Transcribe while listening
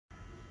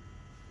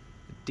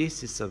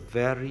This is a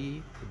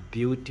very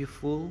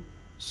beautiful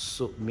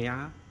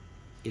Supmea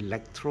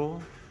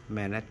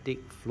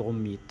Electromagnetic flow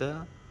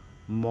meter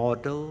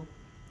model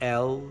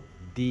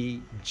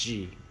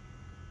LDG.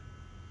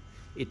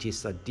 It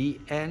is a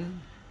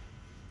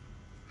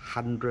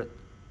DN100.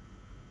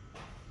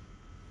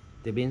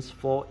 That means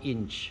 4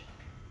 inch.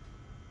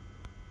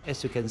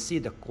 As you can see,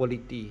 the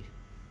quality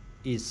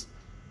is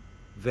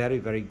very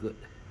good.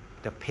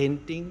 The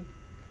painting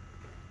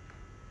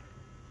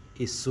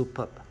is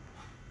superb.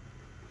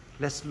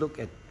 Let's look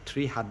at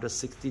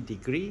 360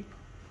 degree,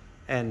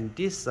 and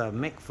this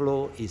mag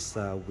flow is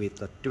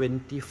with a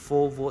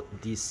 24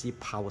 volt DC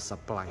power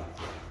supply.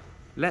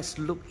 Let's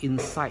look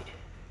inside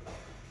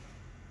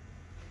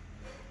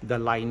the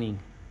lining.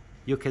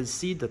 You can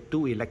see the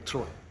 2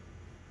 electrodes,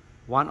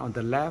 one on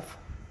the left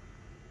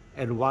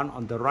and one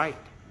on the right,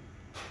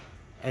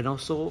 and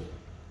also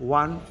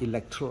one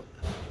electrode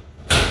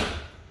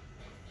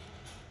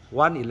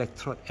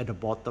at the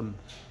bottom.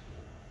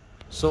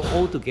 So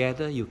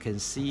altogether you can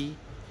see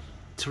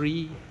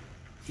 3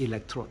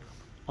 electrodes.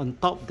 On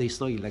top there is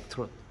no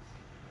electrode.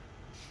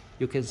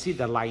 You can see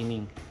the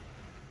lining.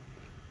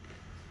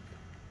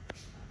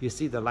 You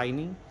see the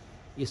lining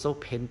is all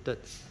painted.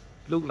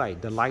 Look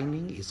like the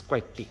lining is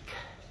quite thick.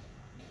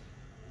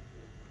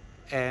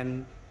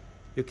 And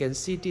you can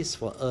see this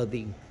for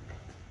earthing.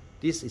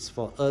 This is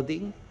for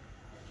earthing.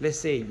 Let's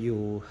say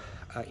you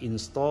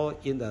install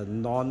in a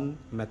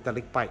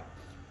non-metallic pipe.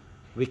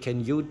 We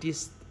can use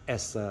this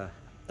as a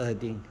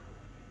earthing.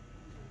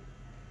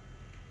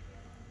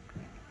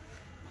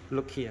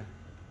 Look here.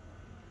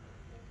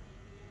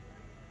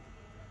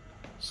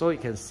 So you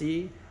can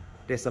see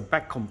there's a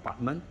back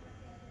compartment.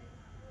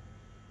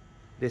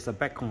 There's a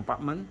back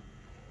compartment.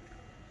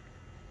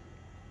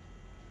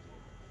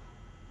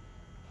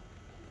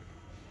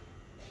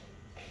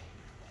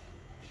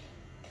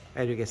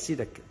 And you can see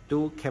the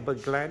 2 cable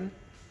glands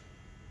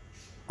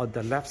on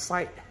the left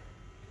side,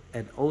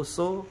 and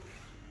also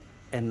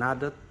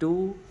another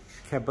 2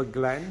 cable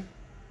glands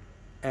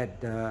at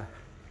the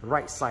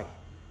right side.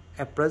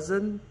 At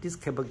present, this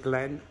cable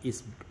gland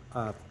is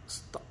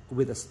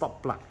with a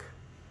stop plug.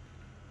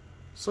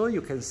 So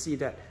you can see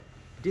that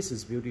this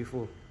is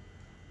beautiful,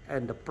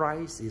 and the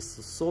price is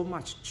so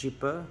much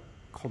cheaper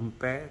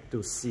compared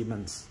to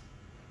Siemens.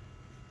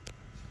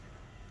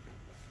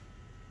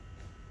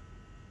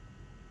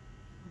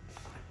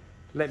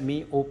 Let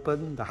me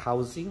open the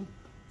housing.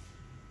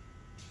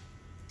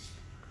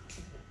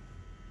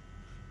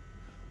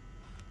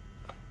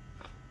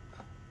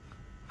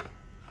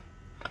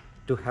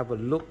 To have a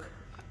look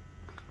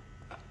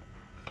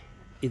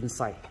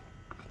inside.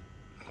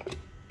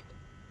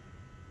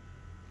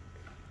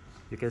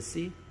 You can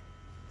see.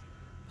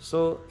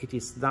 So it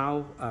is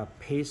now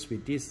pasted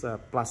with this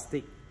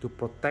plastic to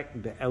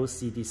protect the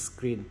LCD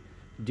screen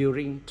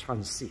during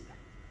transit.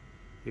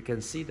 You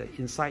can see the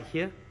inside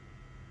here.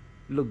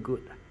 Look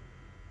good.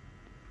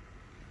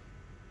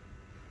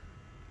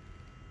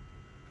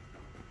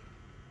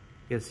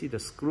 You can see the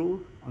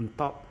screw on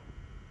top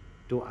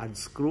to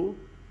unscrew,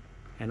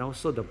 and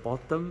also the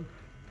bottom,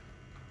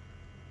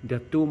 the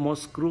 2 more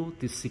screws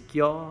to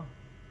secure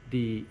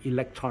the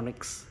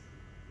electronics.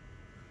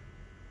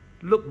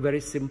 Look very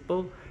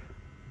simple,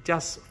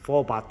 just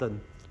 4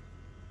 buttons.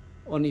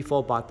 Only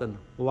 4 buttons.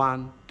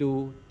 1,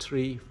 2,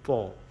 3,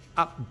 4.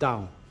 Up,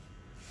 down,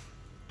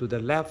 to the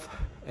left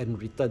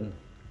and return.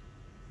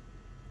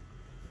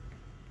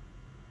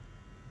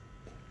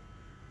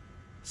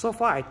 So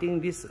far, I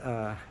think this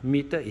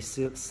meter is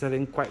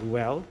selling quite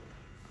well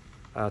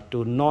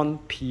to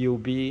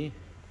non-PUB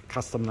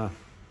customer.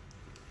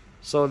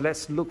 So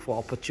let's look for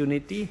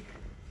opportunity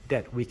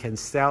that we can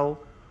sell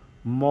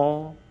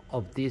more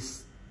of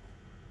this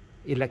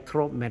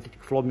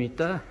electromagnetic flow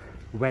meter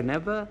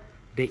whenever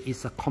there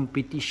is a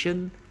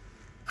competition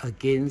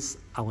against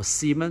our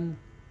Siemens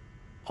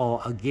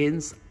or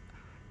against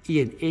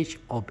E&H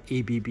or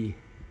ABB.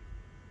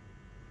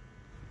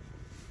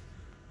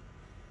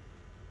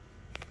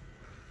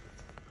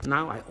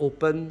 Now I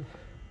open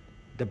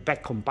the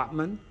back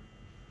compartment.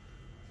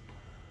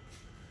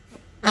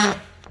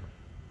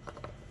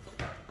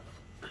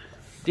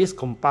 This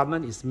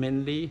compartment is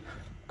mainly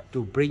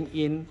to bring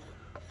in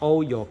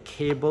all your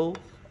cable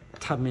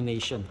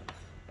termination.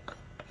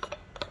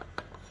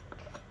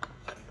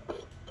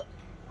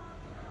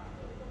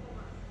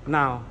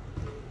 Now,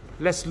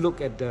 let's look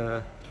at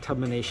the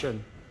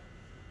termination.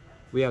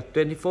 We have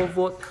 24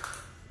 volt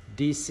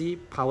DC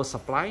power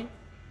supply,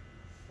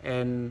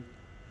 and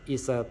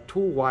it's a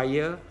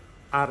 2-wire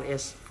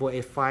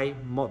RS485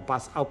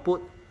 Modbus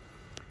output,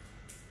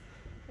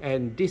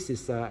 and this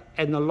is an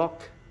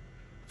analog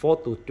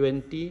 4 to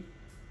 20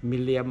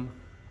 milliamp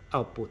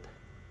output.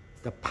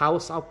 The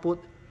pulse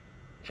output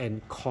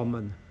and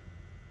common.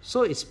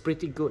 So it's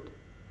pretty good.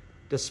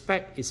 The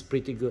spec is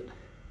pretty good.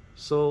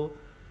 So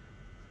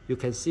you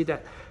can see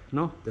that,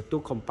 no, the 2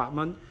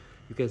 compartments,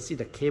 you can see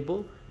the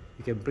cable.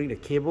 You can bring the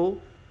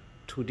cable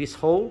to this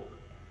hole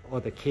or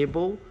the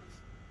cable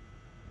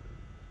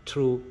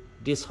through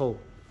this hole.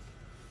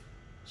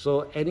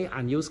 So any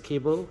unused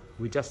cable,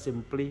 we just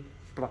simply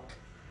plug.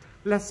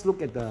 Let's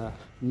look at the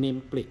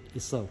nameplate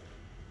itself.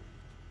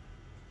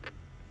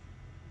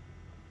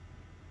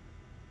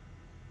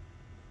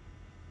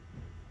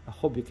 I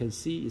hope you can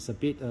see it's a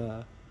bit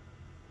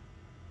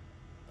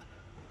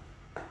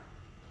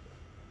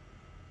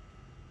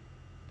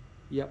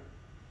yep,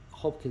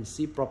 hope you can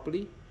see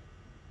properly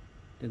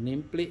the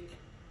nameplate.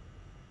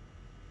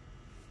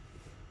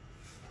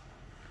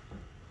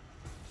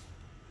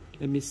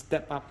 Let me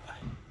step up.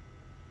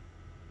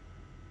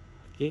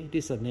 Okay,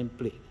 this is a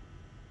nameplate.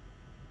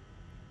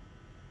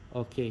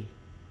 Okay,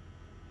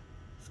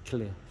 it's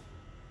clear.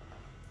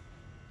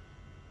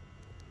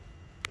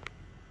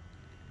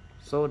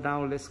 So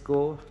now let's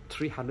go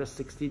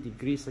 360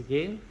 degrees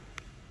again.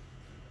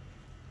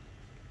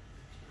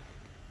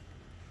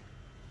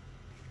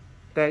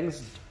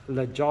 Thanks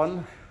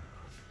LeJohn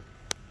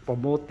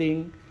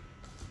promoting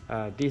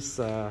this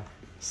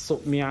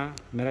Supmea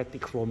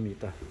magnetic flow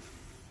meter.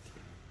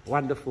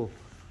 Wonderful,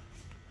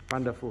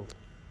 wonderful.